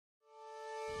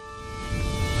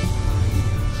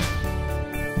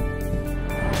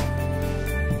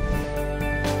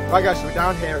Right guys, so we're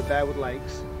down here at Bearwood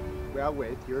Lakes. We are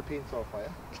with European Tour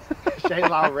player Shane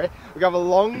Lowry. We have a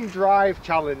long drive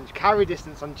challenge, carry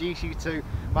distance on GC2.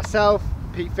 Myself,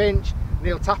 Pete Finch,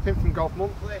 Neil Tappin from Golf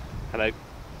Monthly. Hello.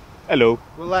 Hello.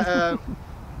 We'll let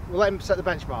him set the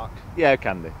benchmark. Yeah,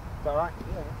 can do. Is that right?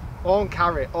 Yeah. All on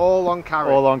carry, all on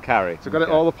carry. All on carry. So I've got it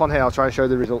all up on here. I'll try and show you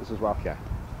the results as well. Okay.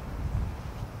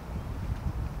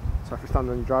 So if we stand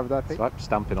on your driver there, Pete. That's right,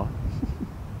 stamping on.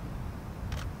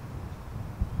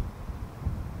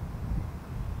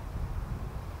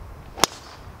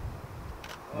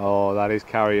 Oh, that is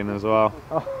carrying as well.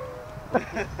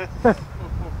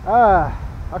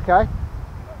 Okay.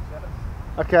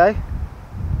 Okay.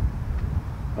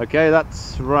 Okay,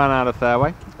 that's run out of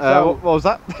fairway. So, what was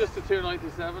that? Just a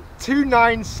 297.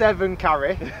 297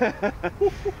 carry.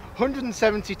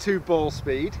 172 ball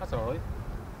speed. That's alright.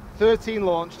 13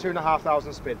 launch,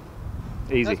 2,500 spin.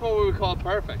 Easy. That's what we would call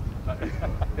perfect.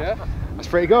 Yeah? That's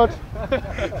pretty good.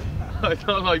 I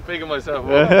don't like bigging myself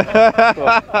up.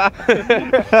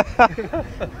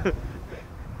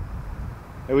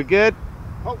 Are we good?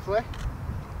 Hopefully.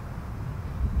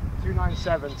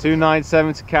 297.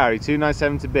 297 to carry,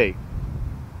 297 to beat.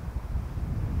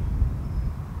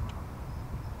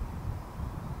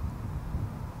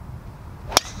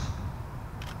 It's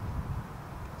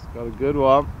got a good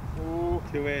one. Ooh.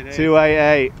 288.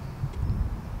 288.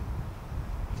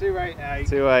 288.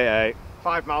 288.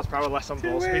 5 miles per hour less on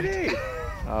ball speed.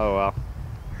 Oh well.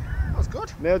 That was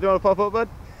good. Neil, do you want to pop up, bud?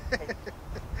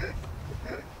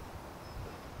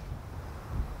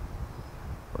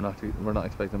 We're not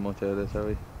expecting much out of this, are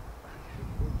we?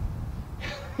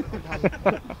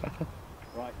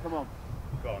 Right, come on.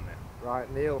 Go on then.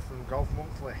 Right, Neil from Golf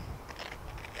Monthly.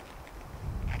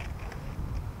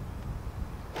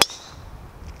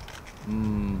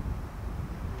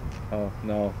 Oh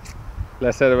no.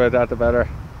 Less said about that, the better.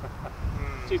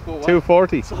 240.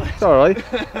 240. It's alright.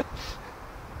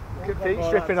 Look at Pete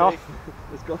stripping off.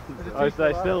 I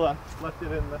stay still, left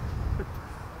it in there.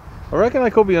 I reckon I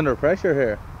could be under pressure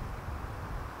here.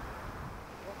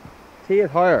 Tee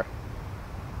it higher.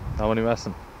 I'm only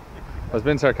messing. I was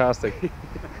being sarcastic.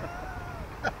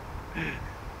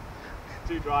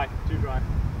 Too dry, too dry.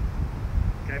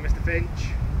 Okay, Mr.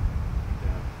 Finch.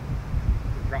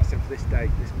 Congrats him for this day,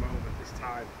 this moment, this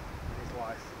time in his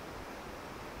life.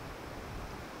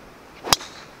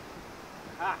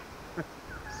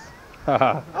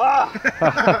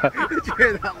 Did you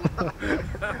hear that laugh?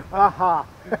 Aha!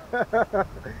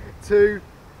 2,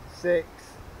 6,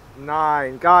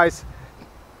 9. Guys,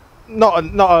 not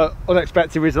an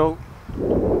unexpected result.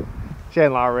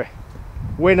 Shane Lowry.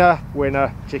 Winner,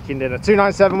 chicken dinner.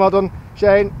 297, well done,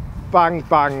 Shane. Bang,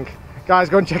 bang. Guys,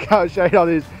 go and check out Shane on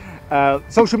his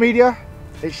social media.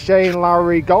 It's Shane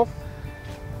Lowry Golf.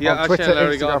 Yeah, on Twitter, Shane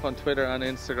Lowry Instagram. Golf on Twitter and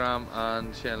Instagram,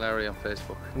 and Shane Lowry on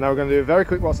Facebook. Now we're going to do a very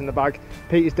quick what's in the bag.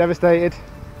 Pete is devastated.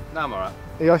 No, I'm alright.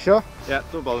 Are you sure? Yeah,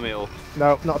 don't bother me at all.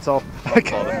 No, not at all. Not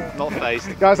bothered. Not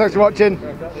phased. Guys, thanks for watching.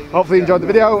 Hopefully you enjoyed the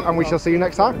video and we shall see you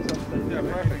next time.